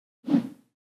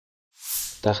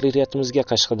Tahririyatımizga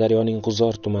Qashqadaryoning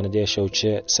G'uzor tumanida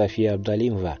yashovchi Safiya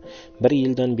Abdialimova 1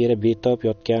 yildan beri betob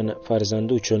yotgan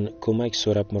farzandi uchun ko'mak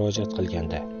so'rab murojaat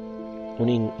qilganda,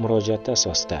 uning murojaati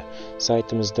asosida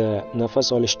saytimizda nafas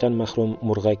olishdan mahrum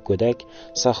murg'ak go'dak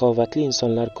saxovatli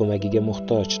insonlar ko'magiga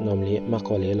muhtoj nomli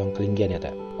maqola e'lon qilingan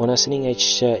edi. Onasining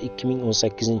aytishicha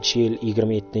 2018-yil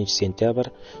 27-sentyabr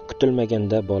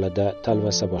kutilmaganda bolada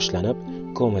talvasa boshlanib,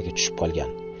 komaga tushib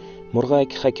qolgan.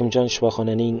 Murg'ak Hakimjon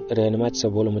shifoxonaning reanimatsiya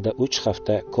bo'limida 3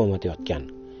 hafta komada yotgan.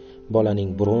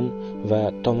 Bolaning burun va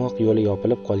tomoq yo'li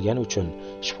yopilib qolgani uchun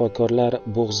shifokorlar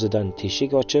bo'g'zidan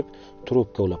teshik ochib,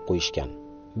 trubka ulab qo'yishgan.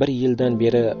 1 yildan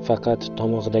beri faqat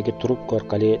tomog'idagi trubka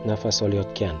orqali nafas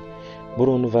olayotgan.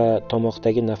 Burun va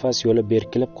tomoqdagi nafas yo'li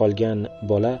berkilib qolgan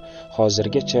bola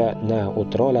hozirgacha na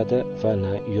o'tira oladi va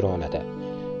na yura oladi.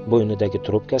 Bo'ynidagi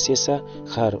trubkasi esa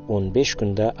har 15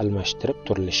 kunda almashtirib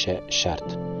turilishi shart.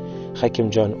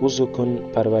 Hakimjon.UZ kun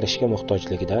parvarishga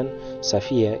muhtojligidan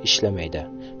Safiya ishlamaydi.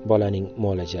 Bolaning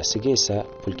muolajasiga esa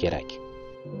pul kerak.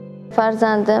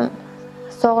 Farzandim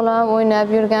sog'lom o'ynab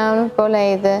yurgan bola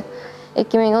edi.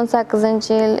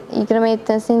 2018-yil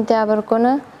 27-sentyabr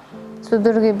kuni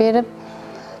sudurga berib,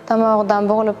 tomog'idan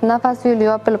bo'g'ilib, nafas yo'li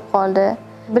yopilib qoldi.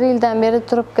 1 yildan beri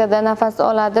trubkada nafas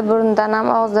oladi, burundan ham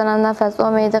og'zidan ham nafas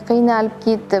olmaydi, qiynalib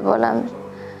ketdi bolam.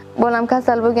 Bolam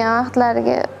kasal bo'lgan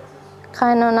vaqtlariga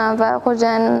qaynonam va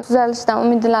xo'jayinim tuzalishdan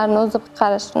umidlarini o'zi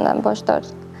qarashimdan bosh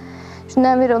tortdi.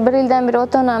 Shundan beri 1 yildan beri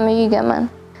ota-onamning uyigaman.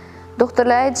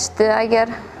 Doktorlar aytishdi, agar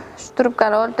shu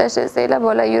trubkani olib tashlasanglar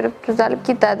bola yurib tuzalib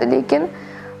ketadi, lekin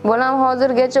bolam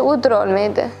hozirgacha o'tira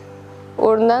olmaydi.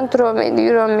 O'rnidan tura olmaydi,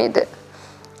 yura olmaydi.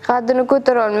 Qaddini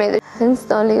ko'tara olmaydi.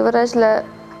 Hindistonlik vrachlar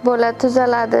bola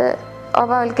tuzaladi,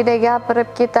 avvalgidek gapirib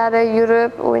ketadi,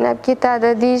 yurib, o'ynab ketadi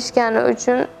deyishgani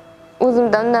uchun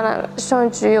o'zimda undan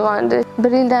ishonch uyg'ondi.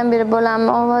 1 yildan beri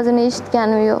bolamning ovozini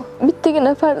eshitganim yo'q.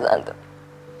 Bittagina farzandim.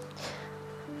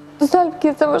 Tuzalib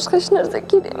ketsa boshqa hech narsa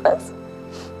kerak emas.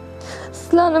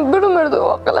 Sizlarni bir umr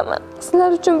duo qilaman. Sizlar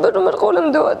uchun bir umr qo'lim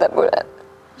duoda bo'ladi.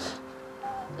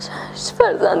 Shu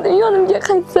farzandim yonimga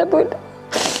qaytsa bo'ladi.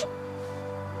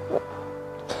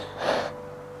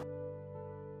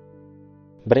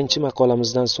 Birinchi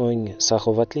maqolamizdan so'ng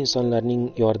saxovatli insonlarning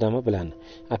yordami bilan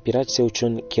operatsiya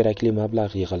uchun kerakli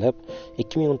mablag' yig'ilib,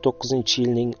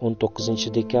 2019-yilning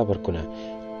 19-dekabr kuni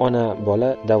ona bola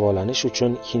davolanish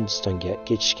uchun Hindistonga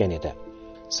ketishgan edi.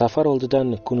 Safar oldidan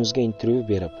KUN.UZga intervyu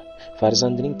berib,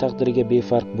 farzandining taqdiriga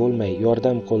befarq bo'lmay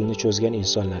yordam qo'lini cho'zgan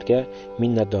insonlarga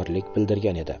minnatdorlik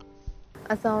bildirgan edi.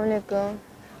 Assalomu alaykum.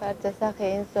 Barcha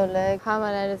saxiy insonlar,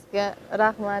 hammalaringizga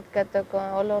rahmat kattakon,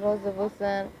 Alloh rozi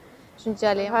bo'lsin.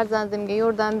 Shunchalik farzandimga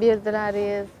yordam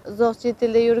berdilaringiz. Uzoq chet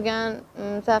elda yurgan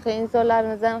saxiy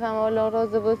insonlarimizdan ham Alloh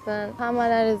rozi bo'lsin.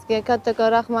 Hammalaringizga kattakon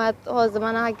rahmat. Hozir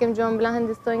mana Hakimjon bilan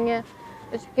Hindistonga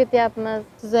uchib ketyapmiz.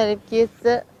 Tuzalib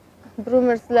ketsa, bir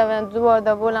umr sizlar bilan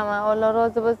duoda bo'laman. Alloh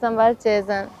rozi bo'lsin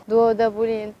barchangizdan. Duoda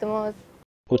bo'ling iltimos.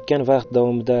 O'tgan vaqt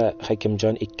davomida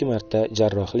Hakimjon 2 marta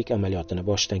jarrohlik amaliyotini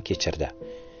boshdan kechirdi.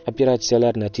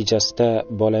 Operatsiyalar natijasida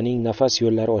bolaning nafas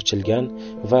yo'llari ochilgan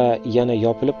va yana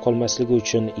yopilib qolmasligi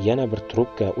uchun yana bir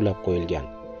trubka ulab qo'yilgan.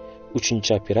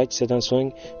 3-chi operatsiyadan so'ng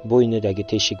bo'ynidagi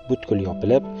teshik butkul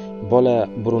yopilib, bola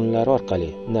burunlari orqali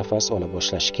nafas ola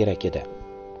boshlashi kerak edi.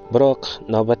 Biroq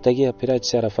navbatdagi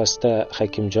operatsiya arafasida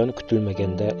Hakimjon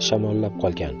kutilmaganda shamollab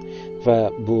qolgan va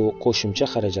bu qo'shimcha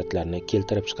xarajatlarni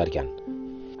keltirib chiqargan.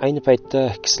 Ayni paytda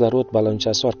kislorod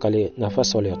balonchasi orqali nafas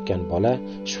olayotgan bola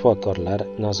shifokorlar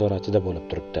nazoratida bo'lib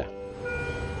turibdi.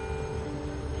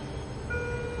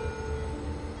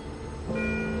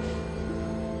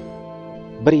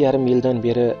 Bir yarim yildan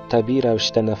beri tabiiy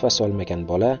ravishda nafas olmagan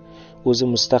bola o'zi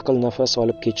mustaqil nafas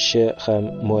olib ketishi ham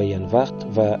muayyan vaqt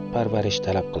va parvarish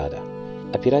talab qiladi.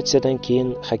 Operatsiyadan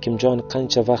keyin Hakimjon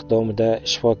qancha vaqt davomida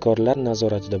shifokorlar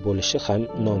nazoratida bo'lishi ham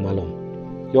noma'lum.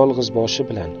 Yolg'iz boshi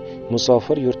bilan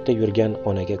musofir yurtda yurgan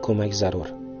onaga ko'mak zarur.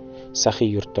 Saxiy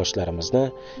yurtdoshlarimizni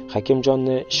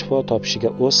Hakimjonni shifo topishiga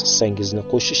o'z hissangizni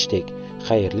qo'shishdek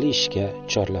xayrli ishga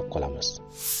chorlab qolamiz.